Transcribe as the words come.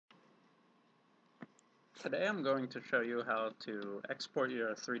Today I'm going to show you how to export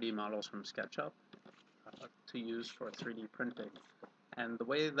your 3D models from SketchUp to use for 3D printing. And the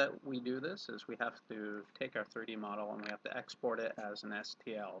way that we do this is we have to take our 3D model and we have to export it as an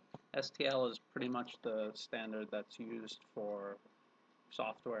STL. STL is pretty much the standard that's used for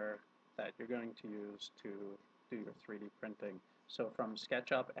software that you're going to use to do your 3D printing. So from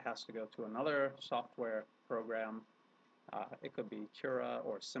SketchUp it has to go to another software program. It could be Cura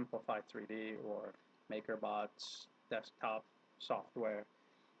or Simplify 3D or MakerBot's desktop software,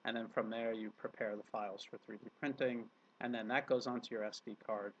 and then from there you prepare the files for 3D printing, and then that goes onto your SD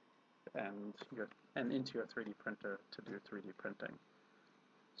card and into your 3D printer to do 3D printing.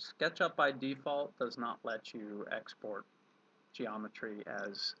 SketchUp by default does not let you export geometry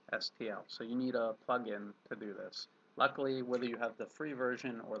as STL, so you need a plugin to do this. Luckily, whether you have the free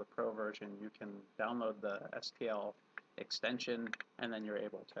version or the pro version, you can download the STL extension and then you're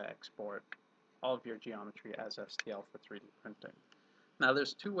able to export all of your geometry as STL for 3D printing. Now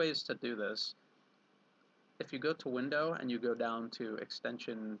there's two ways to do this. If you go to Window and you go down to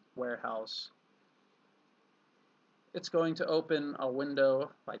Extension Warehouse, it's going to open a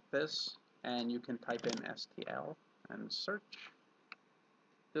window like this, and you can type in STL and search.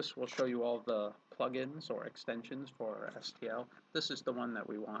 This will show you all the plugins or extensions for STL. This is the one that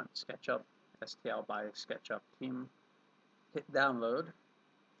we want, SketchUp, STL by SketchUp Team. Hit download.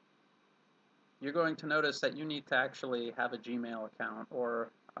 You're going to notice that you need to actually have a Gmail account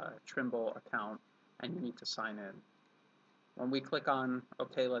or a Trimble account, and you need to sign in. When we click on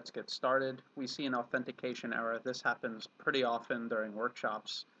OK, let's get started, we see an authentication error. This happens pretty often during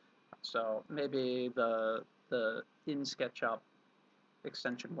workshops. So maybe the in SketchUp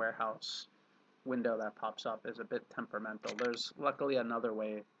extension warehouse window that pops up is a bit temperamental. There's luckily another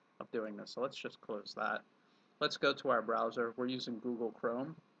way of doing this, so let's just close that. Let's go to our browser. We're using Google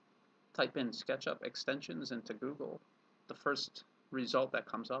Chrome. Type in SketchUp extensions into Google. The first result that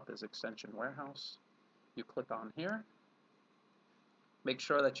comes up is Extension Warehouse. You click on here. Make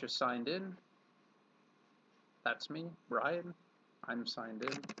sure that you're signed in. That's me, Brian. I'm signed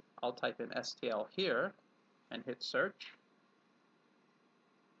in. I'll type in STL here and hit search.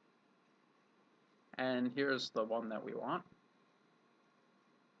 And here's the one that we want.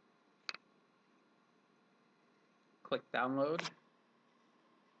 Click download.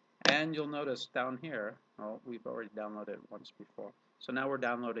 And you'll notice down here, well, we've already downloaded it once before. So now we're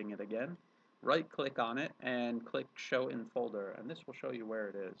downloading it again. Right click on it and click show in folder, and this will show you where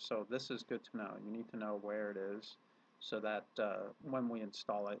it is. So this is good to know. You need to know where it is so that when we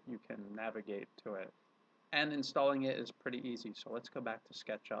install it, you can navigate to it. And installing it is pretty easy. So let's go back to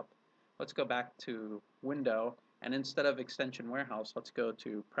SketchUp. Let's go back to Window, and instead of Extension Warehouse, let's go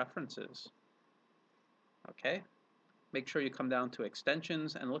to Preferences. Okay. Make sure you come down to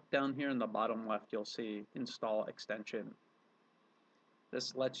Extensions and look down here in the bottom left, you'll see Install Extension.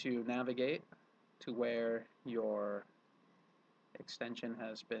 This lets you navigate to where your extension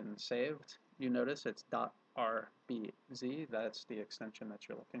has been saved. You notice it's .rbz, that's the extension that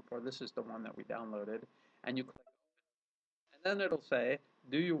you're looking for. This is the one that we downloaded. And you click open, and then it'll say,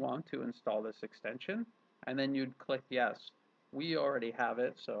 do you want to install this extension? And then you'd click yes. We already have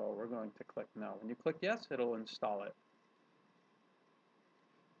it, so we're going to click no. When you click yes, it'll install it.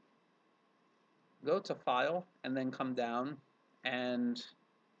 Go to File and then come down, and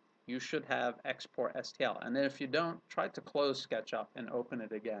you should have Export STL. And then if you don't, try to close SketchUp and open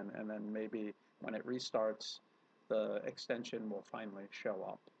it again, and then maybe when it restarts, the extension will finally show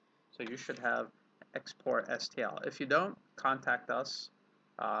up. So you should have Export STL. If you don't, contact us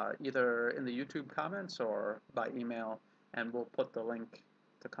either in the YouTube comments or by email, and we'll put the link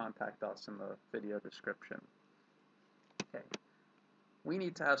to contact us in the video description. Okay. We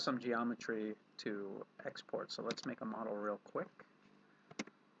need to have some geometry to export, so let's make a model real quick.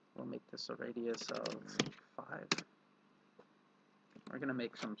 We'll make this a radius of 5. We're going to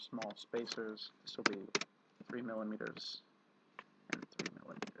make some small spacers. This will be 3 millimeters and 3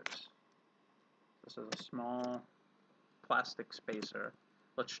 millimeters. This is a small plastic spacer.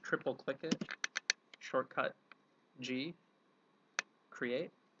 Let's triple click it, shortcut G,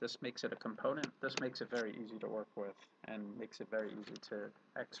 create. This makes it a component. This makes it very easy to work with and makes it very easy to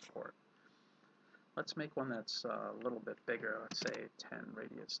export. Let's make one that's a little bit bigger. Let's say 10,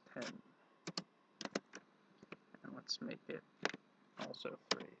 radius 10. And let's make it also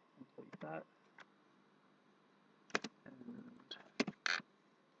 3. Complete that. And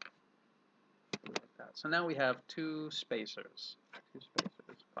like that. So now we have two spacers,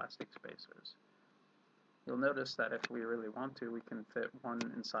 plastic spacers. You'll notice that if we really want to, we can fit one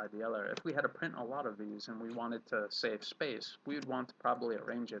inside the other. If we had to print a lot of these and we wanted to save space, we would want to probably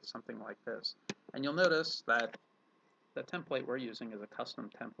arrange it something like this. And you'll notice that the template we're using is a custom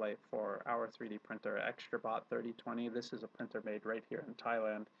template for our 3D printer, ExtraBot 3020. This is a printer made right here in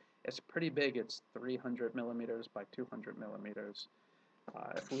Thailand. It's pretty big. It's 300 millimeters by 200 millimeters.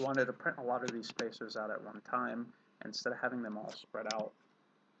 If we wanted to print a lot of these spacers out at one time, instead of having them all spread out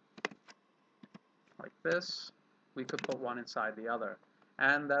like this, we could put one inside the other.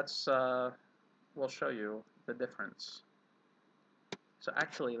 And that's, we'll show you the difference. So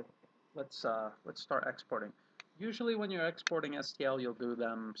actually, let's start exporting. Usually when you're exporting STL, you'll do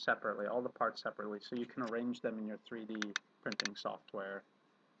them separately, all the parts separately, so you can arrange them in your 3D printing software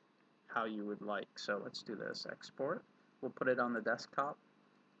how you would like. So let's do this, export. We'll put it on the desktop.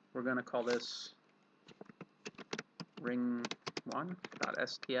 We're going to call this ring1.stl.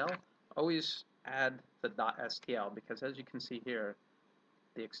 Always add the .stl, because as you can see here,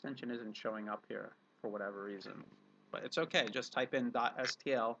 the extension isn't showing up here for whatever reason. But it's okay, just type in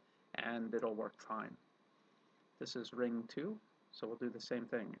 .stl and it'll work fine. This is ring2, so we'll do the same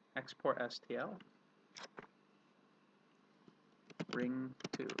thing. Export STL,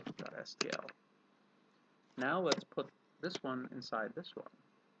 ring2.stl. Now let's put this one inside this one.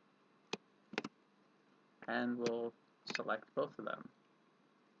 And we'll select both of them.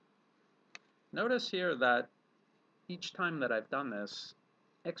 Notice here that each time that I've done this,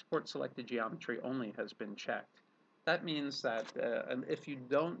 export selected geometry only has been checked. That means that if you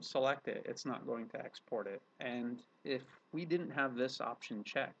don't select it, it's not going to export it. And if we didn't have this option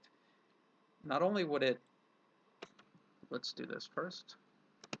checked, not only would it, let's do this first,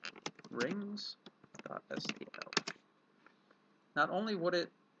 rings.stl. Not only would it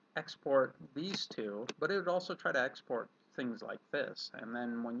export these two, but it would also try to export things like this. And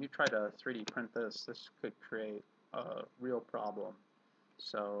then when you try to 3D print this, this could create a real problem.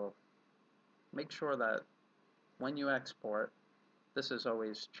 So make sure that when you export, this is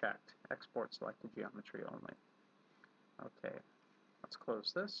always checked. Export selected geometry only. Okay, let's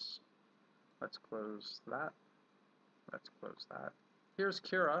close this. Let's close that. Let's close that. Here's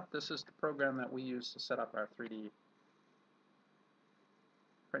Cura. This is the program that we use to set up our 3D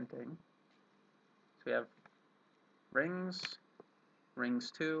printing. So we have rings,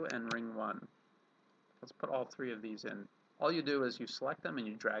 rings2, and ring 1. Let's put all three of these in. All you do is you select them and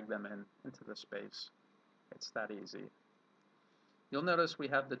you drag them into the space. It's that easy. You'll notice we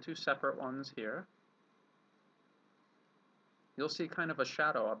have the two separate ones here. You'll see kind of a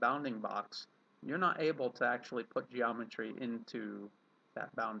shadow, a bounding box. You're not able to actually put geometry into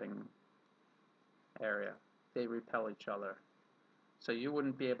that bounding area. They repel each other. So you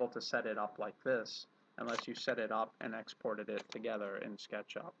wouldn't be able to set it up like this unless you set it up and exported it together in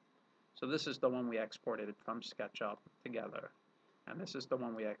SketchUp. So this is the one we exported from SketchUp together. And this is the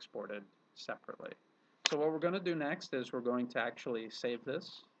one we exported separately. So what we're going to do next is we're going to actually save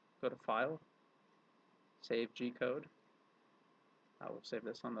this. Go to File, Save G-Code. I will save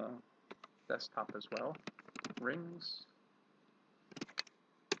this on the desktop as well. Rings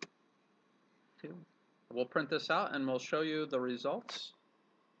 2. We'll print this out and we'll show you the results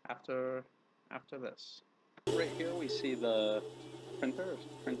after this. Right here we see the printer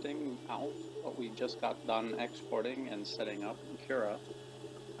printing out what we just got done exporting and setting up in Cura.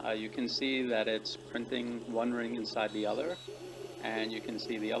 You can see that it's printing one ring inside the other, and you can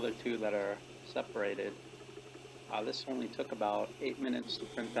see the other two that are separated. This only took about 8 minutes to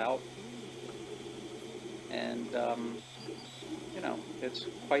print out, and you know, it's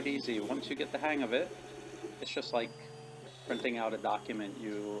quite easy. Once you get the hang of it, it's just like printing out a document.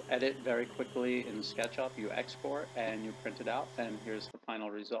 You edit very quickly in SketchUp, you export, and you print it out, and here's the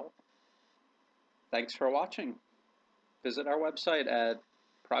final result. Thanks for watching. Visit our website at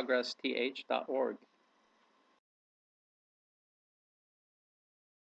progressth.org.